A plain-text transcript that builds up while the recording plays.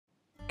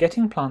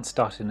Getting plants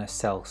started in a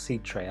cell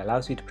seed tray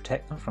allows you to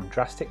protect them from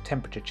drastic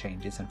temperature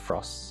changes and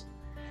frosts.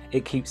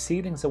 It keeps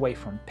seedlings away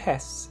from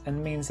pests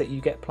and means that you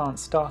get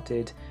plants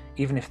started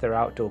even if their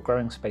outdoor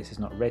growing space is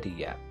not ready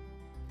yet.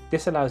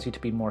 This allows you to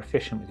be more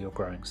efficient with your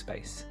growing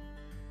space.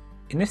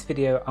 In this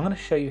video, I'm going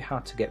to show you how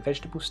to get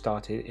vegetables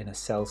started in a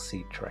cell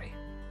seed tray.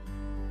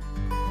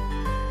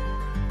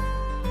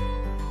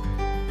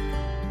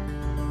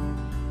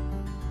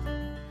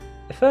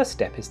 The first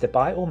step is to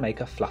buy or make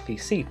a fluffy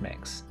seed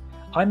mix.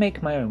 I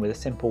make my own with a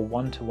simple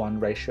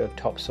 1:1 ratio of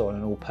topsoil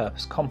and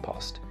all-purpose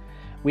compost.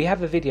 We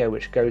have a video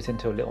which goes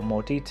into a little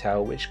more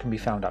detail which can be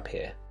found up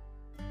here.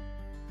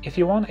 If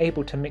you aren't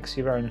able to mix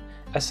your own,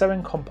 a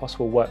sowing compost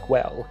will work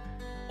well,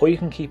 or you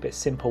can keep it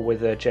simple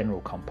with a general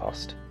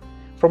compost.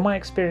 From my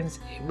experience,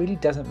 it really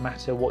doesn't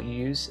matter what you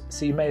use,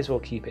 so you may as well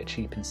keep it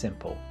cheap and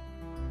simple.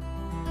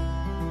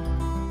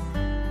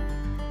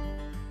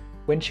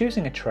 When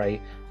choosing a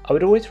tray, I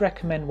would always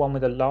recommend one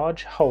with a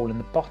large hole in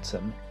the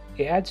bottom.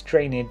 It adds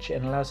drainage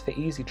and allows for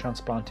easy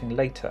transplanting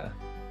later.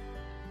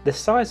 The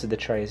size of the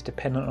tray is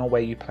dependent on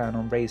where you plan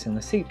on raising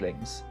the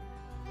seedlings.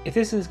 If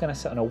this is going to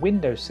sit on a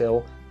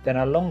windowsill, then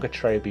a longer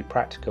tray would be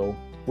practical,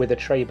 with a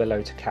tray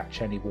below to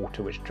catch any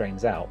water which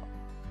drains out.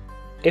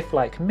 If,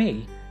 like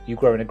me, you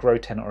grow in a grow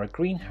tent or a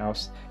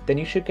greenhouse, then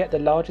you should get the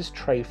largest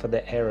tray for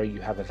the area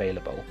you have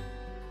available.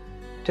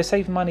 To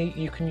save money,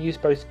 you can use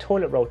both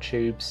toilet roll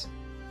tubes,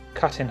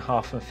 cut in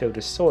half and filled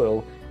with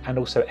soil, and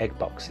also egg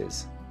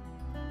boxes.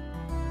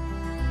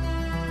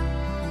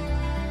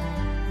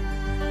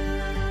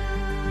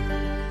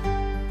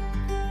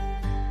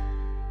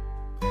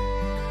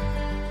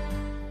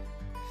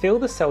 Fill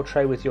the cell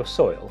tray with your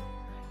soil.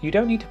 You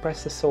don't need to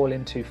press the soil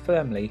in too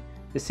firmly.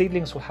 The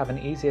seedlings will have an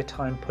easier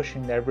time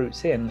pushing their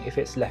roots in if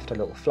it's left a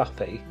little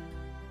fluffy.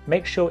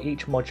 Make sure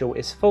each module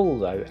is full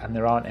though and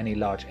there aren't any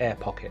large air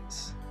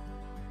pockets.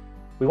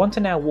 We want to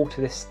now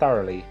water this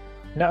thoroughly,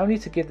 not only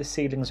to give the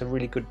seedlings a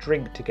really good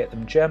drink to get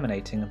them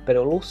germinating, but it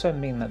will also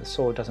mean that the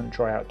soil doesn't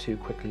dry out too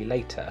quickly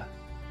later.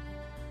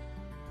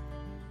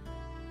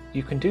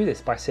 You can do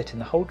this by sitting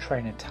the whole tray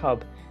in a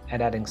tub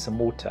and adding some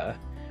water,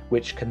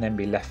 which can then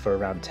be left for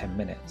around 10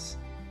 minutes.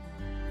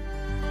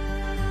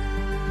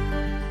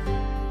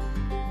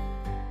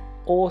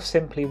 Or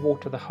simply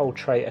water the whole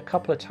tray a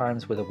couple of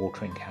times with a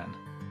watering can.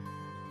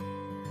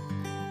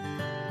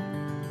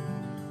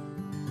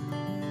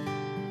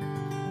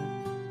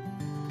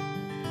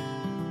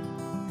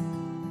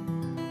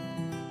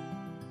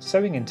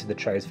 Sowing into the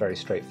tray is very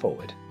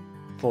straightforward.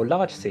 For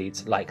large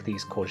seeds, like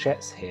these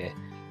courgettes here,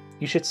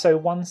 you should sow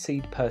one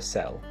seed per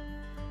cell.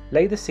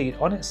 Lay the seed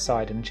on its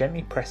side and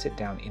gently press it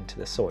down into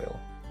the soil.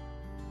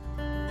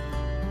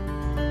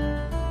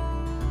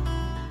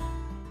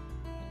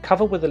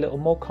 Cover with a little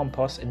more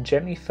compost and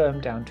gently firm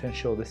down to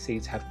ensure the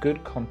seeds have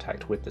good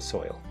contact with the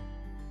soil.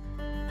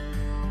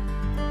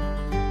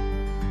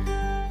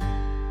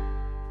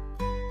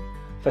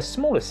 For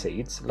smaller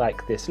seeds,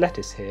 like this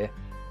lettuce here,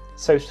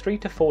 sow 3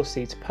 to 4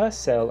 seeds per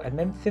cell and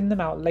then thin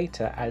them out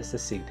later as the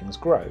seedlings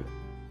grow.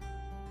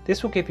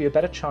 This will give you a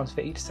better chance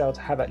for each cell to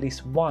have at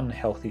least one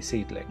healthy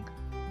seedling.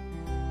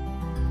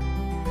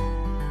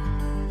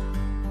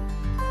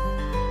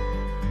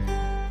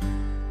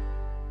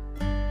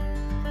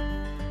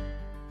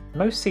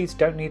 Most seeds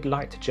don't need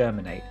light to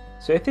germinate,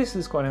 so if this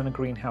is going in a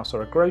greenhouse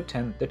or a grow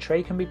tent, the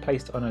tray can be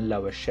placed on a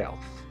lower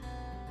shelf.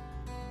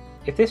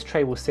 If this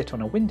tray will sit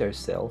on a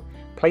windowsill,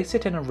 place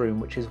it in a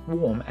room which is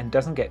warm and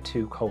doesn't get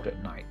too cold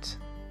at night.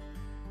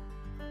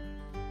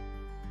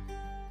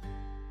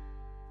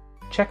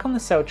 Check on the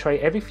cell tray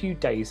every few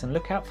days and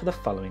look out for the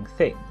following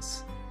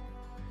things.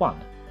 1.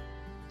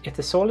 If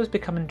the soil is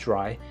becoming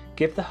dry,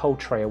 give the whole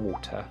tray a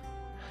water.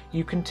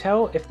 You can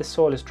tell if the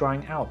soil is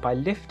drying out by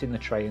lifting the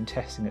tray and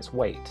testing its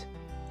weight.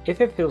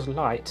 If it feels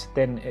light,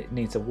 then it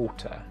needs a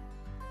water.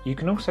 You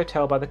can also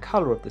tell by the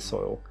colour of the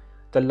soil.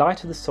 The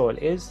lighter the soil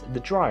is,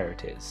 the drier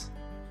it is.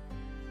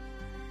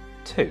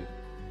 2.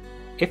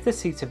 If the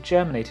seeds have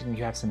germinated and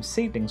you have some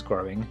seedlings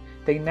growing,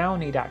 they now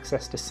need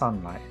access to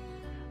sunlight.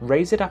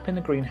 Raise it up in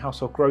the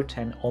greenhouse or grow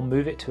tent or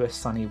move it to a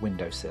sunny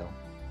windowsill.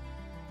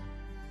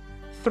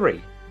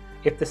 3.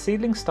 If the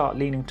seedlings start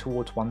leaning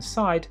towards one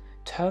side,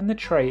 turn the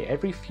tray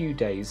every few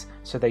days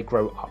so they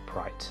grow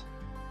upright.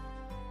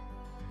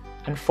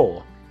 And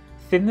 4.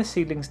 Thin the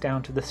seedlings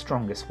down to the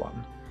strongest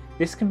one.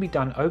 This can be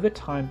done over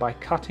time by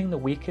cutting the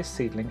weakest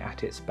seedling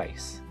at its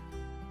base.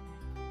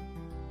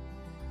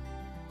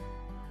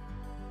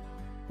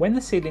 When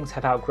the seedlings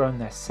have outgrown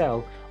their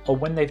cell, or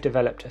when they've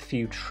developed a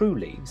few true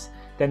leaves,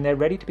 then they're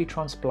ready to be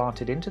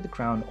transplanted into the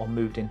ground or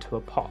moved into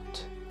a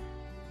pot.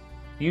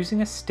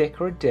 Using a stick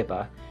or a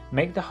dibber,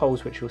 make the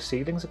holes which your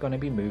seedlings are going to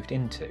be moved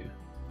into.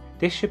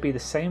 This should be the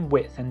same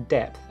width and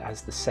depth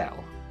as the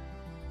cell.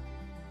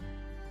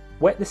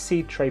 Wet the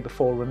seed tray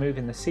before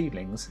removing the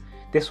seedlings.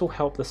 This will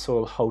help the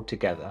soil hold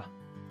together.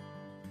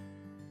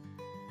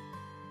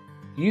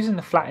 Using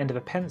the flat end of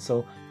a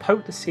pencil,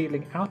 poke the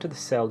seedling out of the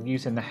cell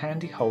using the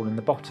handy hole in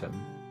the bottom.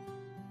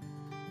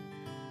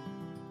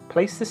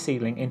 Place the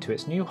seedling into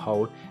its new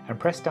hole and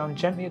press down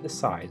gently at the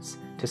sides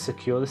to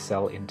secure the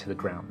cell into the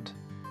ground.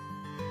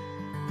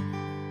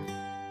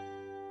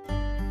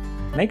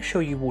 Make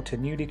sure you water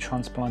newly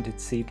transplanted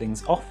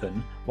seedlings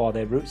often while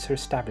their roots are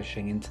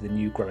establishing into the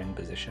new growing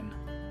position.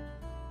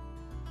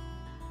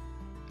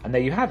 And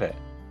there you have it!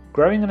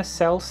 Growing on a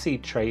cell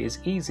seed tray is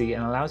easy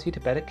and allows you to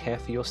better care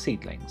for your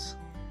seedlings.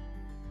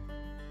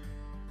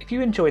 If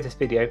you enjoyed this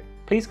video,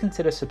 please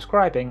consider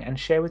subscribing and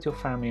share with your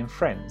family and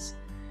friends.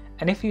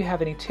 And if you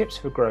have any tips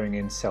for growing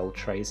in cell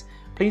trays,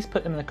 please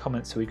put them in the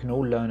comments so we can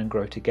all learn and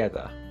grow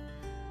together.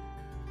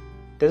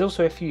 There's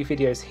also a few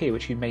videos here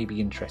which you may be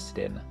interested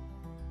in.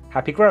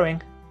 Happy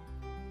growing!